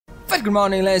Alright, good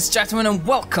morning ladies and gentlemen, and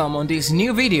welcome on this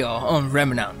new video on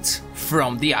Remnant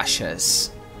from the Ashes.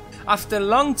 After a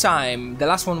long time, the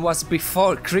last one was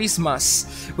before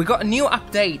Christmas, we got a new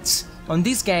update on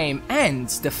this game and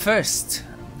the first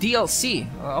DLC,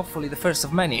 hopefully the first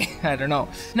of many, I don't know.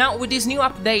 Now with this new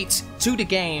update to the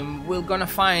game, we're gonna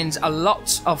find a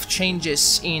lot of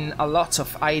changes in a lot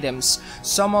of items.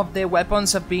 Some of the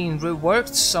weapons have been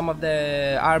reworked, some of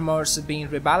the armors have been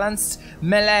rebalanced.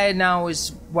 Melee now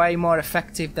is way more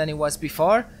effective than it was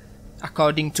before,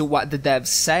 according to what the dev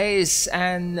says,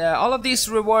 and all of these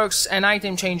reworks and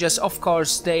item changes, of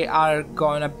course, they are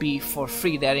gonna be for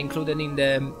free. They're included in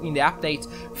the update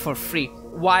for free.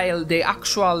 While the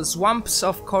actual Swamps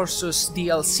of Corsus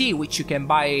DLC, which you can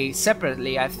buy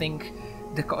separately, I think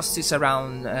the cost is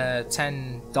around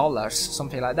 $10,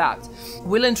 something like that,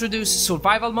 will introduce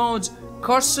survival mode,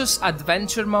 Corsus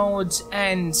adventure mode,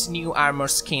 and new armor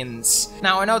skins.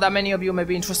 Now I know that many of you may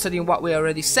be interested in what we're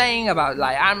already saying about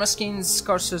like armor skins,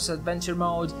 Corsus adventure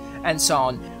mode, and so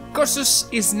on. Corsus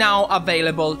is now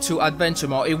available to adventure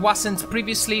mode. It wasn't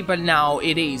previously, but now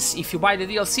it is. If you buy the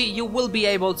DLC, you will be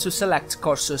able to select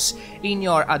Corsus in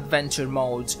your adventure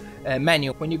mode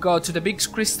menu. When you go to the big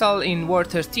crystal in War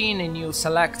 13 and you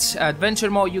select adventure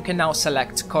mode, you can now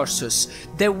select Corsus.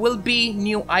 There will be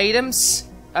new items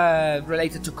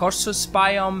related to Corsus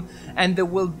biome, and there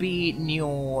will be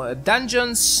new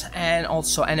dungeons and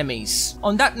also enemies.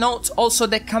 On that note, also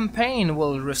the campaign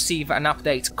will receive an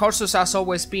update. Corsus has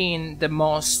always been the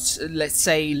most, let's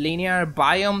say, linear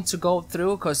biome to go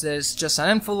through, because there's just a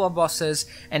handful of bosses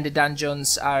and the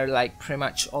dungeons are like pretty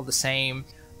much all the same.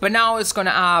 But now it's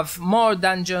gonna have more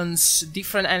dungeons,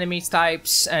 different enemy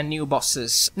types, and new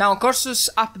bosses. Now Corsus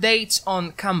update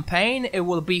on campaign, it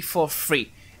will be for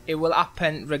free. It will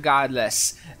happen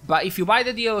regardless, but if you buy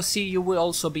the DLC, you will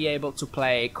also be able to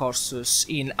play Corsus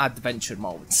in adventure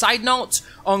mode. Side note,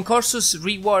 on Corsus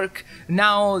rework,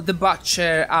 now the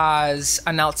Butcher has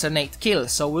an alternate kill,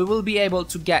 so we will be able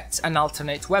to get an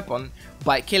alternate weapon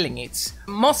by killing it.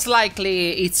 Most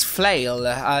likely it's Flail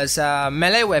as a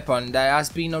melee weapon that has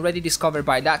been already discovered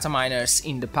by data miners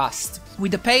in the past.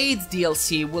 With the paid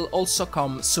DLC will also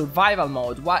come survival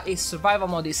mode. What is survival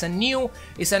mode? It's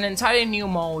an entirely new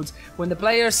mode. When the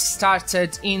players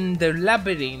started in the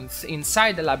labyrinth,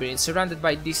 inside the labyrinth, surrounded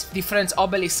by these different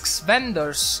obelisks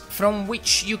vendors from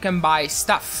which you can buy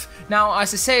stuff. Now,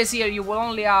 as it says here, you will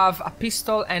only have a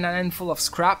pistol and a handful of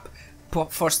scrap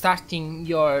for starting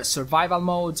your survival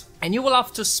mode, and you will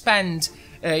have to spend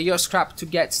your scrap to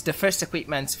get the first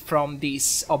equipment from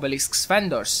these obelisks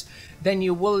vendors. Then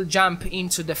you will jump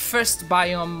into the first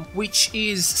biome, which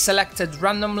is selected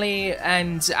randomly,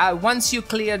 and once you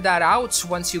clear that out,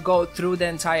 once you go through the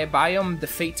entire biome,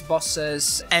 defeat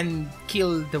bosses and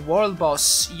kill the world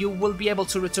boss, you will be able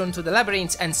to return to the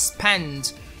labyrinth and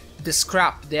spend the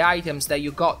scrap, the items that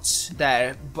you got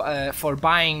there for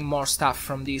buying more stuff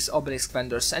from these obelisk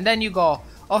vendors, and then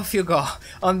off you go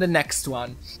on the next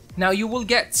one. Now you will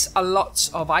get a lot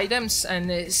of items,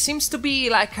 and it seems to be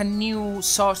like a new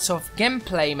sort of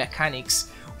gameplay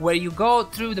mechanics where you go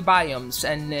through the biomes,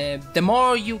 and the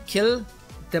more you kill,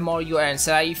 the more you earn.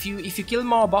 So if you kill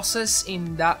more bosses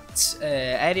in that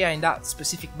area, in that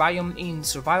specific biome in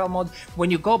survival mode, when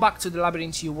you go back to the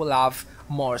labyrinth you will have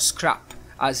more scrap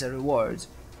as a reward.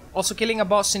 Also, killing a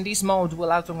boss in this mode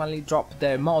will automatically drop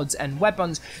their mods and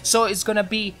weapons, so it's gonna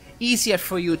be easier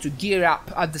for you to gear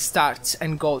up at the start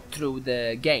and go through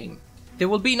the game. There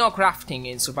will be no crafting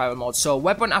in survival mode, so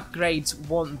weapon upgrades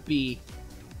won't be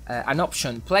an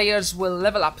option. Players will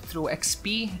level up through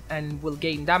XP and will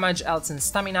gain damage, health and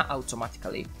stamina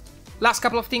automatically. Last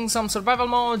couple of things on survival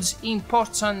modes,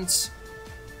 important.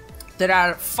 There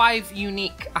are 5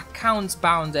 unique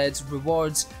account-bounded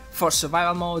rewards for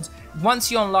survival mode.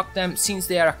 Once you unlock them, since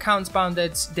they are account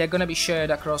bounded, they're gonna be shared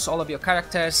across all of your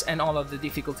characters and all of the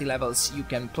difficulty levels you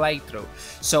can play through.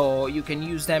 So you can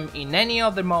use them in any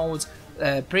other mode,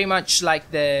 pretty much like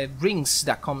the rings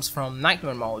that comes from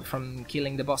nightmare mode, from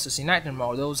killing the bosses in nightmare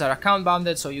mode. Those are account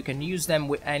bounded, so you can use them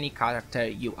with any character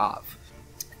you have.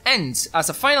 And as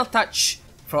a final touch,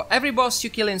 for every boss you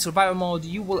kill in survival mode,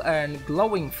 you will earn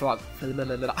glowing fragments,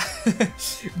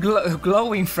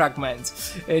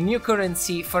 a new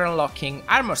currency for unlocking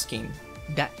armor skin.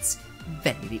 That's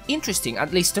very interesting,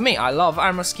 at least to me. I love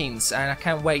armor skins and I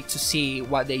can't wait to see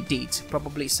what they did.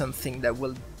 Probably something that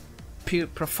will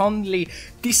profoundly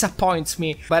disappoint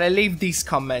me, but I leave these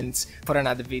comments for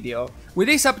another video. With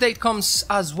this update comes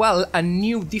as well a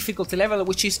new difficulty level,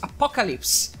 which is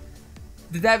Apocalypse.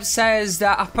 The dev says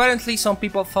that apparently some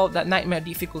people thought that Nightmare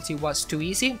difficulty was too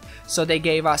easy, so they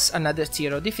gave us another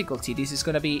tier of difficulty. This is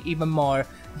gonna be even more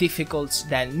difficult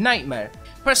than Nightmare.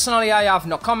 Personally, I have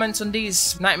no comments on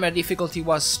this. Nightmare difficulty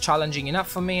was challenging enough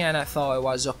for me and I thought it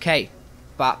was okay.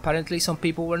 But apparently some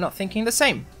people were not thinking the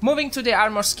same. Moving to the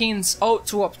armor skins,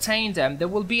 to obtain them, there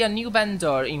will be a new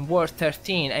vendor in World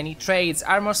 13 and he trades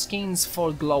armor skins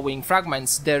for glowing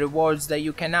fragments, the rewards that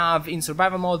you can have in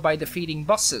survival mode by defeating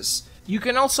bosses. You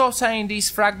can also obtain these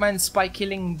fragments by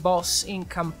killing boss in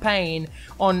campaign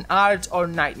on hard or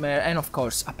nightmare and of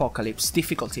course apocalypse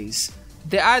difficulties.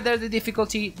 The harder the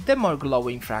difficulty, the more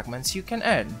glowing fragments you can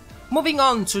earn. Moving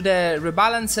on to the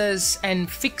rebalances and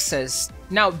fixes.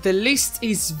 Now the list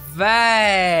is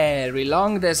very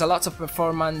long, there's a lot of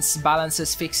performance,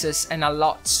 balances, fixes and a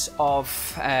lot of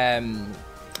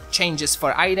changes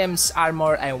for items,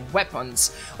 armor and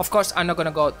weapons. Of course I'm not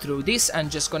gonna go through this, I'm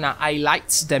just gonna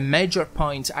highlight the major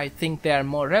points I think they are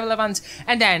more relevant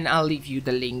and then I'll leave you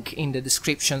the link in the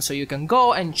description so you can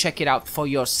go and check it out for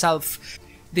yourself.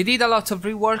 They did a lot of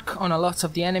rework on a lot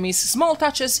of the enemies, small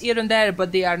touches here and there,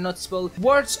 but they are noticeable.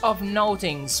 Words of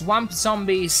noting: swamp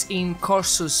zombies in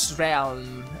Corsus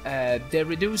realm. They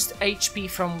reduced HP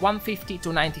from 150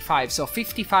 to 95, so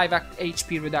 55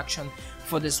 HP reduction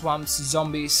for the swamp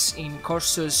zombies in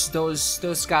Corsus.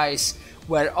 Those guys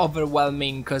were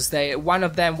overwhelming because one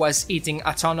of them was eating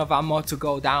a ton of ammo to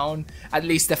go down, at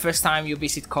least the first time you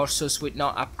visit Corsus with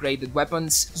not upgraded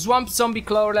weapons. Swamp zombie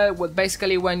crawler, well,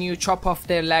 basically when you chop off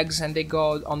their legs and they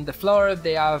go on the floor,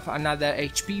 they have another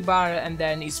HP bar and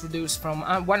then it's reduced from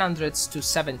 100 to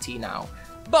 70 now.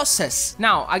 Bosses!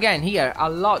 Now again here, a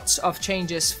lot of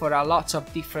changes for a lot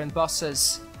of different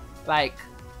bosses, like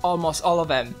almost all of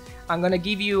them. I'm gonna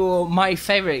give you my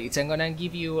favorites. I'm gonna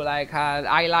give you like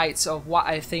highlights of what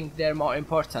I think they're more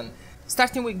important.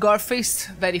 Starting with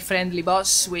Gorefist, very friendly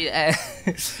boss. With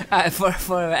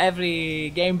for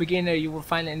every game beginner, you will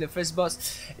find it in the first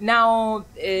boss. Now,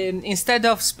 instead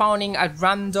of spawning a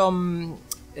random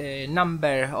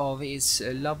number of his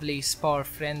lovely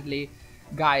spore-friendly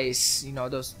guys, you know,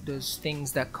 those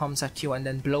things that comes at you and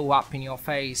then blow up in your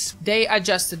face, they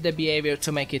adjusted the behavior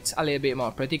to make it a little bit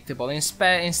more predictable.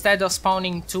 Instead of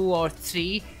spawning 2 or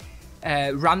 3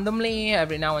 randomly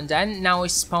every now and then, now it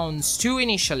spawns 2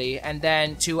 initially and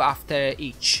then 2 after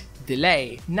each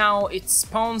delay. Now it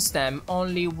spawns them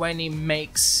only when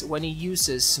he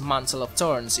uses Mantle of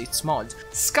Thorns, its mod.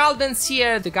 Scaldens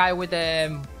here, the guy with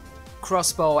the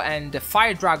crossbow and the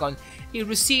fire dragon, he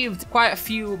received quite a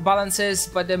few balances,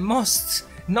 but the most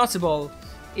notable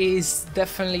is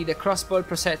definitely the crossbow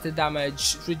projectile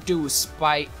damage reduced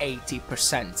by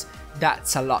 80%.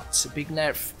 That's a lot, big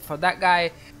nerf for that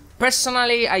guy.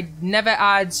 Personally, I never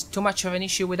had too much of an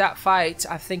issue with that fight.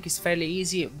 I think it's fairly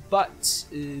easy, but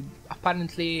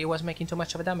apparently it was making too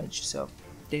much of a damage, so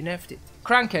they nerfed it.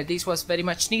 Cranker, this was very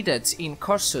much needed in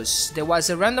Corsus. There was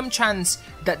a random chance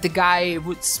that the guy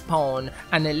would spawn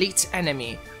an elite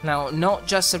enemy. Now, not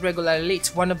just a regular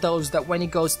elite, one of those that when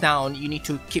it goes down, you need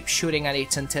to keep shooting at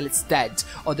it until it's dead,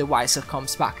 otherwise it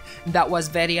comes back. That was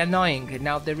very annoying.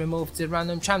 Now they removed the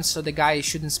random chance, so the guy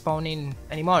shouldn't spawn in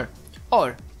anymore.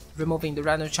 Or, removing the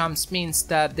random chance means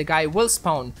that the guy will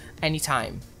spawn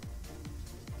anytime.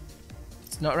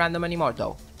 It's not random anymore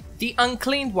though. The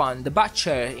Uncleaned One, the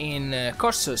Butcher in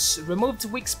Corsus, removed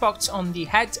weak spots on the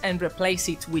head and replaced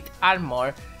it with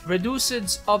armor,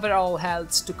 reduced overall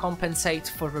health to compensate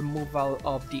for removal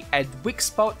of the head weak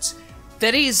spot.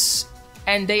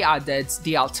 And they added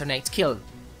the alternate kill.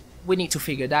 We need to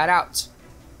figure that out.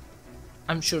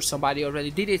 I'm sure somebody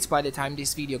already did it by the time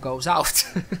this video goes out.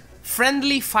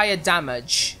 Friendly fire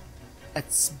damage,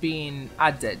 it's been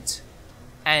added,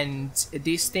 and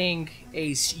this thing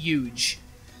is huge.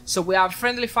 So we have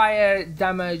friendly fire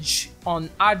damage on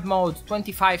hard mode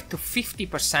 25 to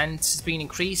 50%, it's been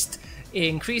increased.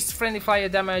 Increased friendly fire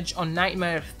damage on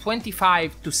nightmare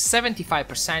 25 to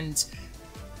 75%,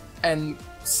 and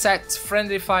set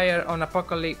friendly fire on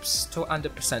apocalypse to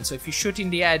 100%. So if you shoot in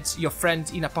the head your friend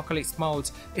in apocalypse mode,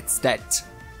 it's dead.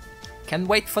 Can't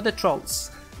wait for the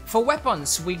trolls. For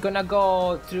weapons, we're gonna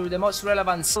go through the most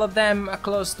relevant, all of them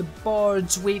across the board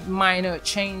with minor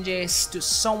changes to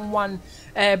someone,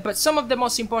 but some of the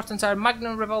most important are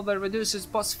Magnum Revolver reduces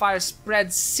boss fire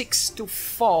spread 6 to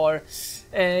 4,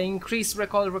 increased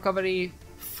recoil recovery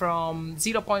from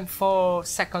 0.4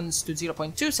 seconds to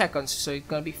 0.2 seconds, so it's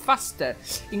gonna be faster.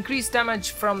 Increased damage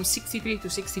from 63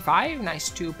 to 65, nice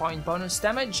 2-point bonus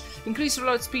damage. Increased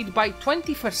reload speed by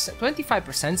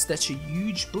 25%, that's a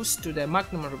huge boost to the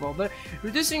Magnum revolver.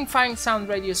 Reducing firing sound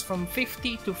radius from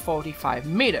 50 to 45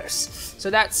 meters.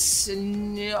 So that's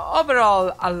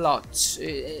overall a lot.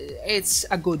 It's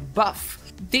a good buff.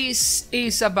 This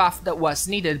is a buff that was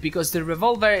needed because the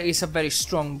revolver is a very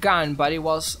strong gun, but it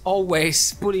was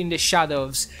always put in the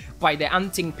shadows by the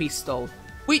hunting pistol,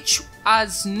 which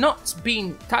has not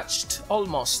been touched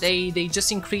almost. They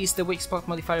just increased the weak spot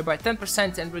modifier by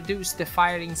 10% and reduced the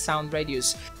firing sound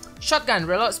radius. Shotgun,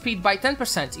 reload speed by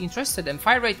 10%, interested, and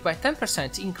fire rate by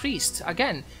 10% increased,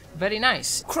 again, very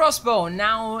nice. Crossbow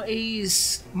now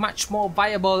is much more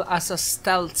viable as a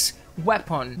stealth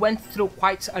weapon. Went through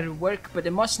quite a rework, but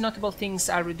the most notable things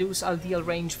are reduced LDL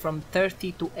range from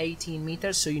 30 to 18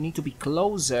 meters, so you need to be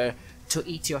closer to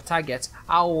hit your target.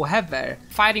 However,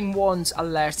 firing warns,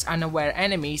 alerts unaware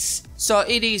enemies, so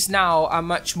it is now a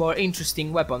much more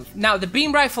interesting weapon. Now the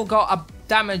beam rifle got a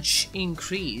damage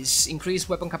increase, increased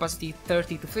weapon capacity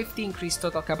 30 to 50, increased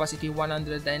total capacity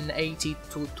 180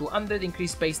 to 200,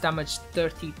 increased base damage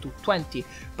 30 to 20,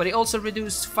 but it also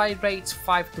reduced fire rate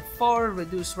 5 to 4,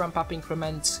 reduced ramp up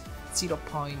increment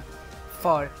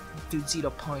 0.4 to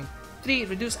 0.3,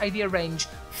 reduced ideal range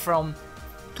from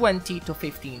 20 to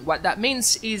 15. What that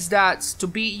means is that to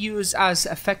be used as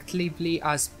effectively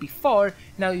as before,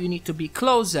 now you need to be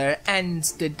closer, and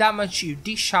the damage you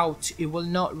dish out, it will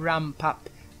not ramp up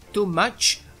too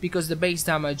much because the base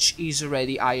damage is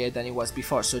already higher than it was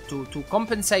before. So to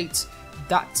compensate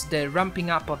that, the ramping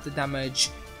up of the damage,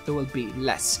 it will be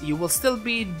less. You will still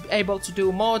be able to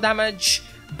do more damage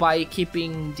by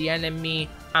keeping the enemy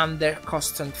under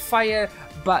constant fire,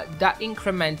 but that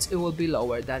increment, it will be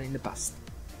lower than in the past.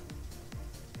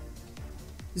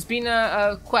 There's been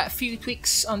quite a few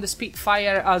tweaks on the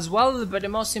Spitfire as well, but the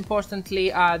most importantly,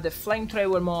 the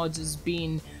flamethrower mod has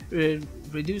been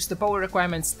reduced the power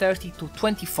requirements 30 to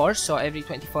 24, so every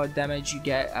 24 damage you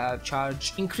get a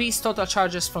charge. Increased total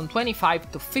charges from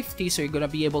 25 to 50, so you're gonna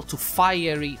be able to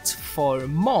fire it for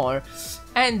more,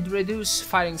 and reduce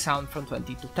firing sound from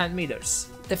 20 to 10 meters.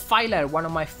 The Filer, one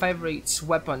of my favorite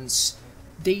weapons,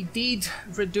 they did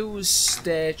reduce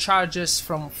the charges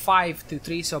from 5 to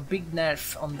 3, so big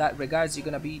nerf on that regards. You're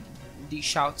gonna be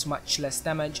dish out much less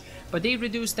damage, but they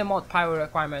reduced the mod power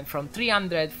requirement from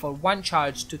 300 for one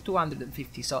charge to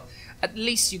 250, so at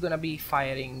least you're gonna be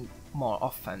firing more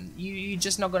often. You're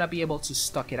just not gonna be able to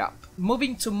stock it up.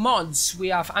 Moving to mods, we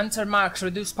have Antermark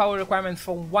reduced power requirement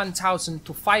from 1000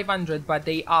 to 500, but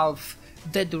they have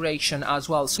the duration as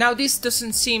well. So now this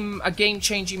doesn't seem a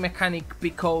game-changing mechanic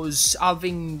because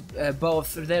halving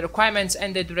both the requirements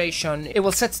and the duration, it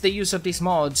will set the use of these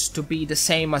mods to be the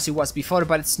same as it was before,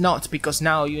 but it's not, because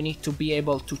now you need to be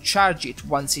able to charge it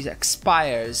once it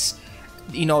expires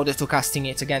in order to casting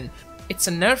it again. It's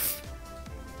a nerf,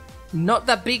 not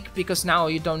that big, because now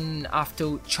you don't have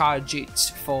to charge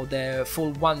it for the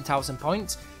full 1000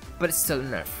 points, but it's still a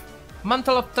nerf.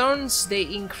 Mantle of Thorns, they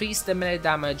increase the melee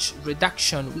damage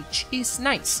reduction, which is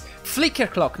nice. Flicker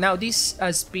Clock, now this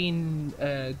has been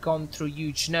gone through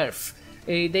huge nerf.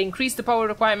 They increase the power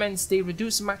requirements, they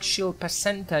reduce max shield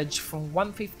percentage from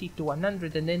 150 to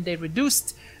 100, and then they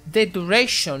reduced the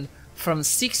duration from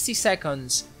 60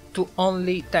 seconds to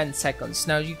only 10 seconds.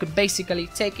 Now you can basically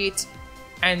take it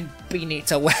and pin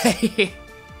it away.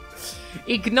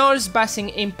 Ignores bashing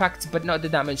impact but not the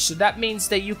damage, so that means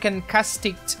that you can cast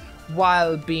it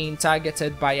while being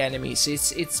targeted by enemies.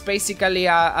 It's basically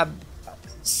a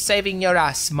saving your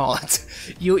ass mod.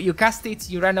 You cast it,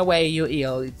 you run away, you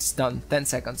heal, it's done, 10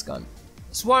 seconds gone.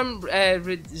 Swarm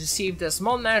received a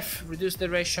small nerf, reduced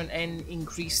duration and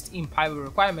increased in power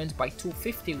requirement by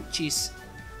 250, which is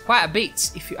quite a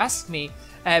bit if you ask me,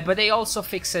 but they also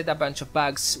fixed a bunch of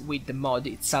bugs with the mod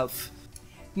itself.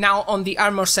 Now on the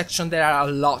armor section there are a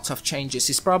lot of changes.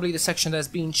 It's probably the section that's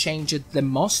been changed the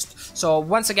most. So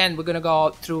once again we're gonna go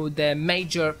through the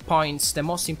major points, the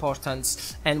most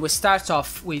important, and we start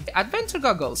off with adventure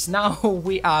goggles. Now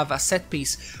we have a set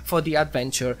piece for the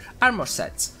adventure armor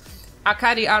set.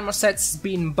 Akari armor set's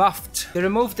been buffed. They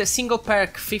removed the single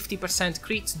perk 50%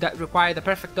 crit that required a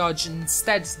perfect dodge.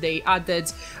 Instead they added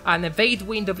an evade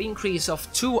window increase of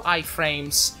 2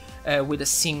 iframes with a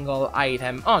single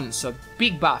item on, so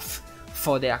big buff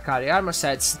for the Akari armor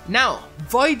sets. Now,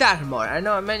 Void Armor, I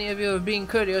know many of you have been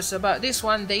curious about this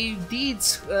one. They did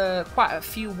quite a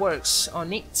few works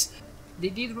on it. They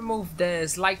did remove the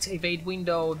slight evade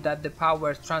window that the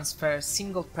power transfer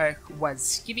single perk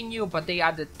was giving you, but they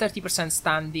added 30%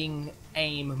 standing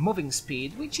aim, moving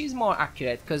speed, which is more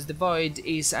accurate because the Void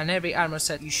is an heavy armor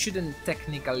set. You shouldn't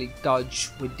technically dodge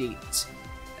with it.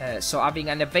 So having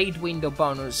an evade window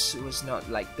bonus was not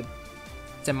like the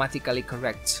thematically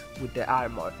correct with the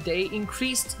armor. They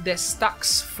increased the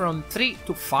stacks from 3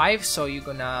 to 5, so you're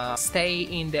gonna stay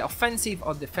in the offensive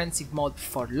or defensive mode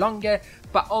for longer,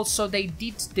 but also they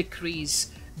did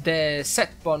decrease the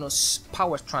set bonus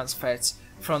power transfers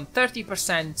from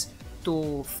 30%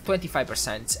 to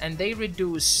 25%, and they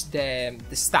reduce the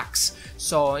stacks.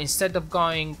 So instead of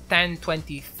going 10,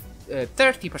 20,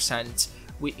 30%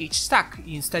 with each stack,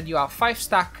 instead you have 5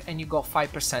 stack and you go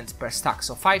 5% per stack,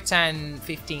 so 5, 10,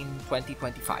 15, 20,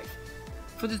 25.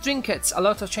 For the trinkets, a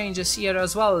lot of changes here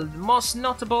as well. The most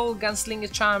notable,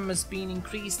 Gunslinger Charm has been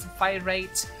increased fire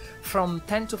rate from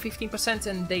 10 to 15%,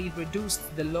 and they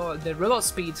reduced the reload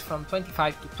speed from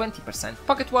 25 to 20%.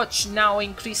 Pocket Watch now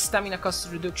increased stamina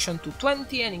cost reduction to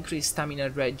 20 and increased stamina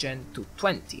regen to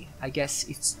 20. I guess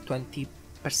it's 20%,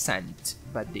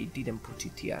 but they didn't put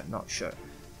it here, not sure.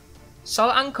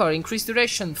 Soul Anchor increased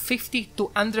duration 50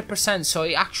 to 100%, so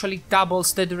it actually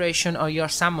doubles the duration of your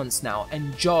summons now.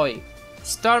 Enjoy!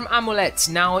 Storm Amulet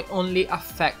now only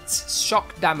affects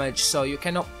shock damage, so you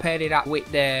cannot pair it up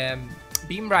with the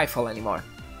beam rifle anymore.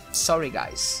 Sorry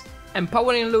guys.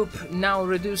 Empowering Loop now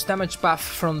reduced damage buff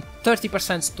from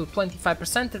 30% to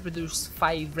 25% and reduced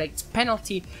fire rate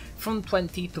penalty from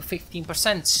 20 to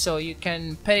 15%, so you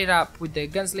can pair it up with the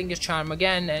Gunslinger Charm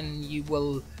again and you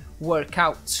will work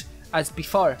out as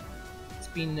before. It's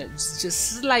been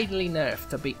just slightly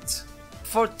nerfed a bit.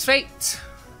 For trait,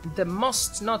 the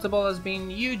most notable has been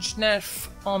huge nerf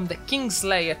on the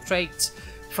Kingslayer trait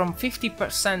from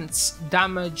 50%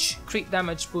 damage, crit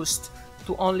damage boost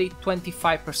to only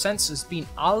 25%, so it's been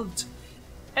halved.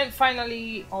 And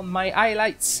finally, on my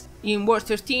highlights, in War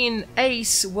 13,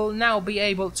 Ace will now be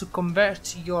able to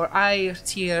convert your higher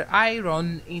tier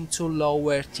iron into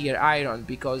lower tier iron,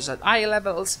 because at high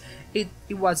levels it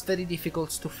was very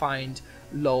difficult to find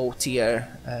low tier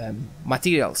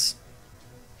materials.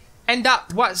 And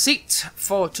that was it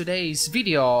for today's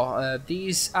video.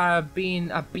 These have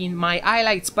been my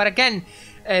highlights, but again,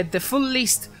 the full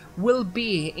list will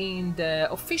be in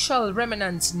the official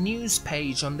Remnant news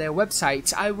page on their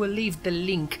website. I will leave the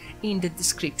link in the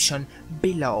description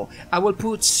below. I will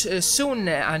put soon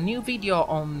a new video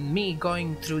on me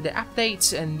going through the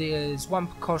updates and the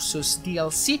Swamp of Corsus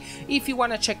DLC. If you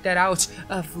wanna check that out,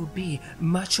 I will be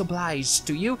much obliged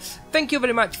to you. Thank you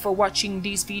very much for watching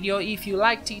this video. If you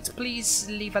liked it, please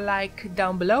leave a like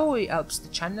down below. It helps the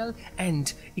channel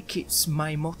and it keeps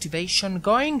my motivation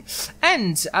going.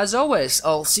 And as always,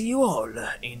 I'll see you all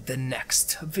in the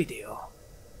next video.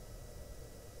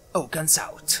 Guns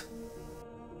out.